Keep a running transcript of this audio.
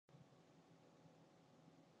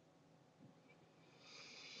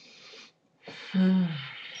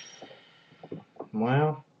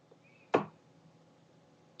Well,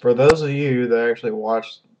 for those of you that actually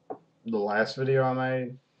watched the last video I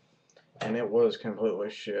made, and it was completely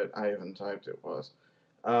shit. I even typed it was.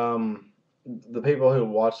 Um, the people who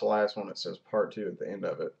watched the last one, it says part two at the end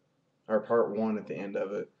of it, or part one at the end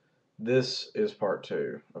of it. This is part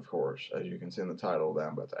two, of course, as you can see in the title that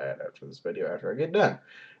I'm about to add after this video after I get done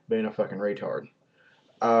being a fucking retard.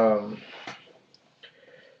 Um,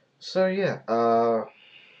 so yeah,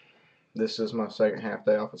 this is my second half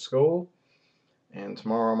day off of school, and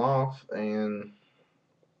tomorrow I'm off, and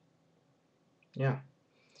yeah,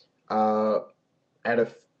 uh, at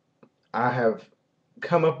a, I have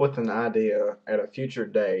come up with an idea at a future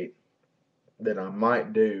date that I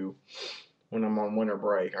might do when I'm on winter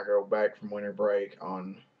break. I go back from winter break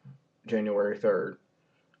on January 3rd.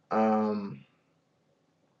 Um,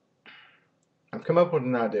 I've come up with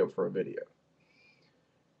an idea for a video,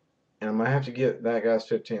 and I might have to get that guy's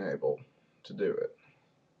 15 able to do it.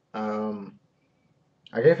 Um,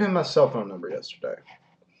 I gave him my cell phone number yesterday,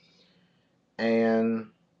 and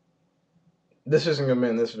this isn't gonna be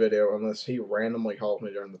in this video unless he randomly calls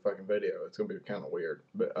me during the fucking video. It's gonna be kind of weird,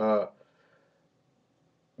 but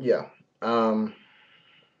yeah. Um,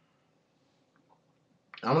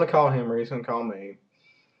 I'm gonna call him, or he's gonna call me,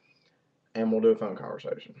 and we'll do a phone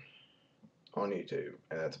conversation on YouTube,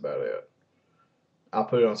 and that's about it. I'll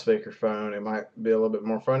put it on speakerphone. It might be a little bit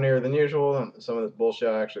more funnier than usual than some of this bullshit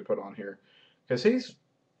I actually put on here, because he's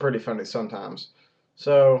pretty funny sometimes.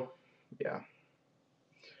 So, yeah.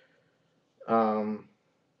 Um,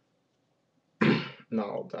 not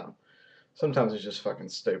all the time. Sometimes it's just fucking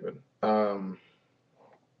stupid.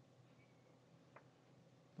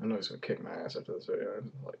 I know he's gonna kick my ass after this video.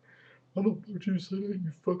 It's like, I don't know what you say,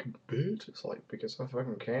 you fucking bitch. It's like, because I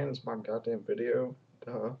fucking can. It's my goddamn video.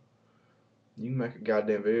 Duh. You can make a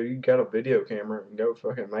goddamn video. You got a video camera and go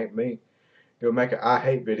fucking make me. Go make a I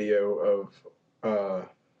hate video of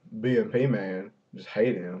Bmp-man. Just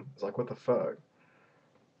hate him. It's like, what the fuck?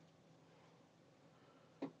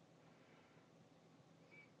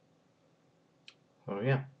 Oh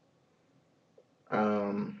yeah.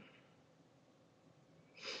 Um,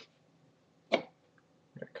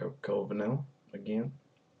 got Coca-Cola vanilla again.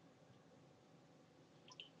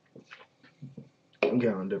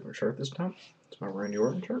 Got on a different shirt this time. It's my Randy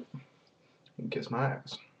Orton shirt. You can kiss my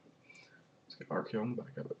ass. Let's get RQ on the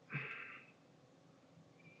back of it.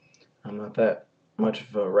 I'm not that much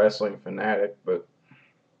of a wrestling fanatic, but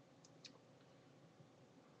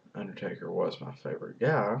Undertaker was my favorite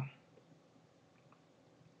guy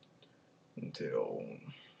until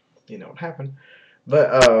you know what happened.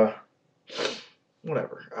 But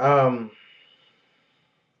whatever.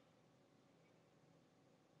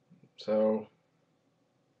 So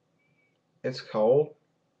it's cold,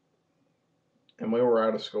 and we were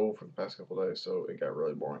out of school for the past couple of days, so it got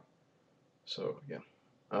really boring. So yeah.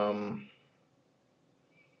 Um,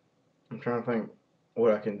 I'm trying to think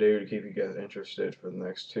what I can do to keep you guys interested for the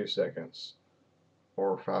next 2 seconds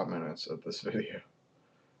or 5 minutes of this video.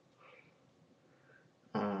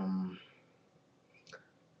 Um,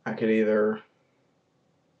 I could either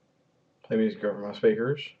play music over my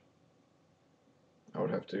speakers. I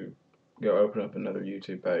would have to go open up another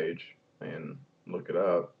YouTube page and look it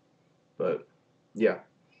up. But yeah.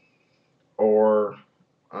 Or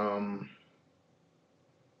um,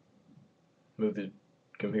 move the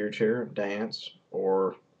computer chair, dance,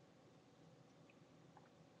 or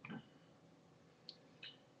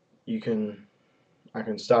you can I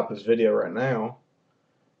can stop this video right now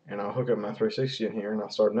and I'll hook up my 360 in here and I'll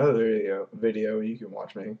start another video you can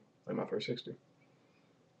watch me play my 360.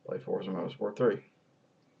 Play Forza Motorsport 3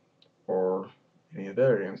 or any of the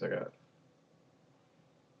other games I got.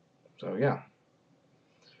 So yeah.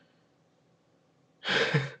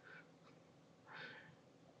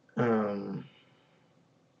 um,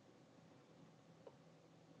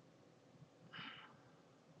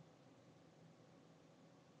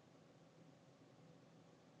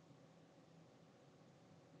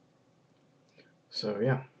 so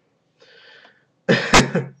yeah.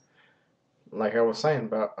 Like I was saying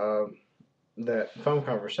about that phone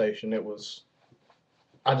conversation, it was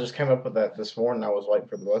I just came up with that this morning. I was waiting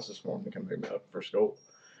for the bus this morning to come pick me up for school,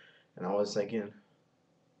 and I was thinking,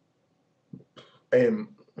 and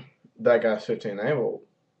that guy's 15 able.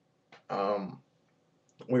 Um,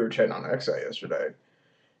 we were chatting on XA yesterday.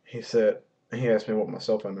 He said he asked me what my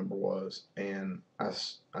cell phone number was, and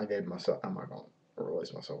I gave myself. I'm not gonna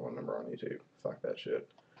release my cell phone number on YouTube. Fuck that shit.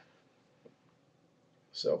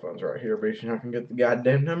 Cell phone's right here, bitch. And I can get the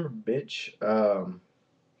goddamn number, bitch.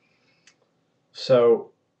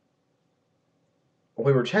 So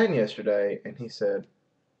we were chatting yesterday, and he said,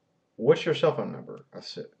 "What's your cell phone number?" I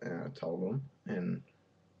said, and I told him, and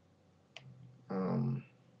um,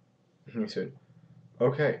 he said,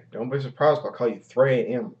 "Okay, don't be surprised if I call you 3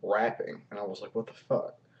 a.m. rapping." And I was like, "What the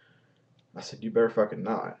fuck?" I said, "You better fucking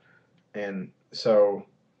not." And so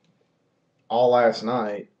all last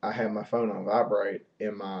night, I had my phone on vibrate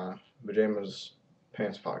in my pajamas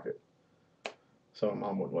pants pocket, so my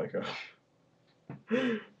mom would wake up.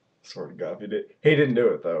 Swear to God, he didn't do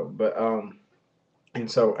it though. But and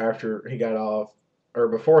so after he got off, or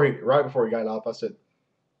right before he got off, I said,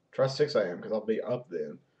 "Try 6 a.m. because I'll be up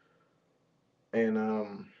then."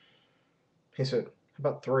 And he said, "How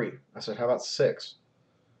about 3?" I said, "How about 6?"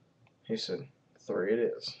 He said, "3 it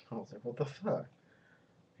is." I was like, "What the fuck?"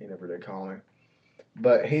 He never did call me.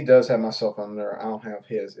 But he does have my cell phone there. I don't have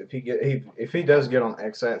his. If he does get on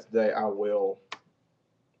XAT today, I will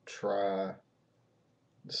try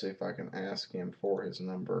to see if I can ask him for his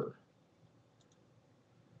number.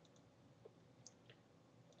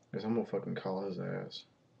 Because I'm gonna fucking call his ass.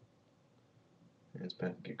 And it's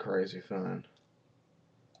about to get crazy fun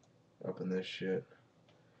up in this shit.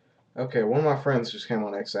 Okay, one of my friends just came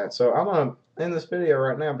on XAT, so I'm gonna end this video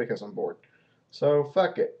right now because I'm bored. So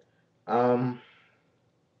fuck it.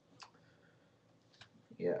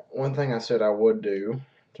 Yeah, one thing I said I would do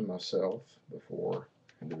to myself before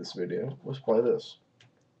I did this video was play this.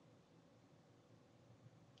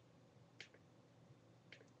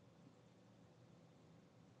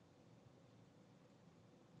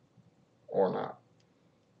 Or not.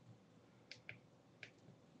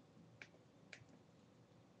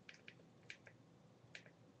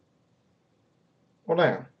 Well,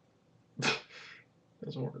 damn.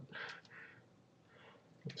 Doesn't work.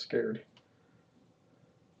 I'm scared.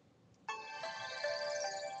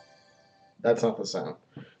 That's not the sound.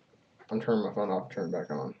 I'm turning my phone off and turning it back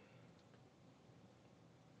on.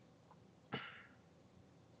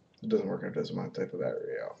 It doesn't work if it doesn't want to take the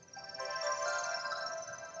battery out.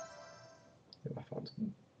 Yeah, my phone's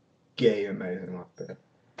gay amazing like that.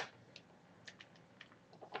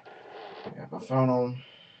 I got my phone on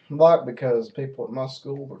lock because people at my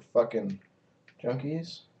school are fucking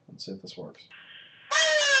junkies. Let's see if this works.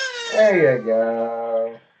 There you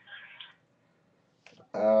go.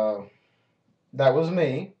 That was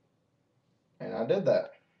me, and I did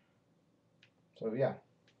that. So yeah.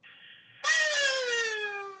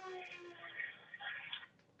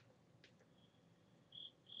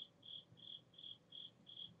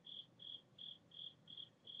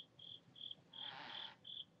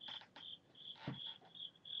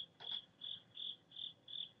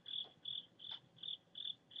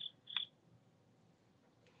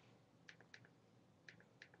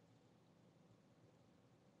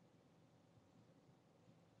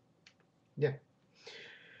 Yeah.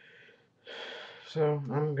 So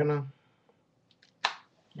I'm gonna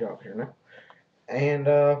go up here now. And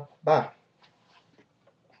bye.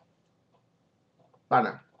 Bye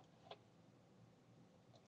now.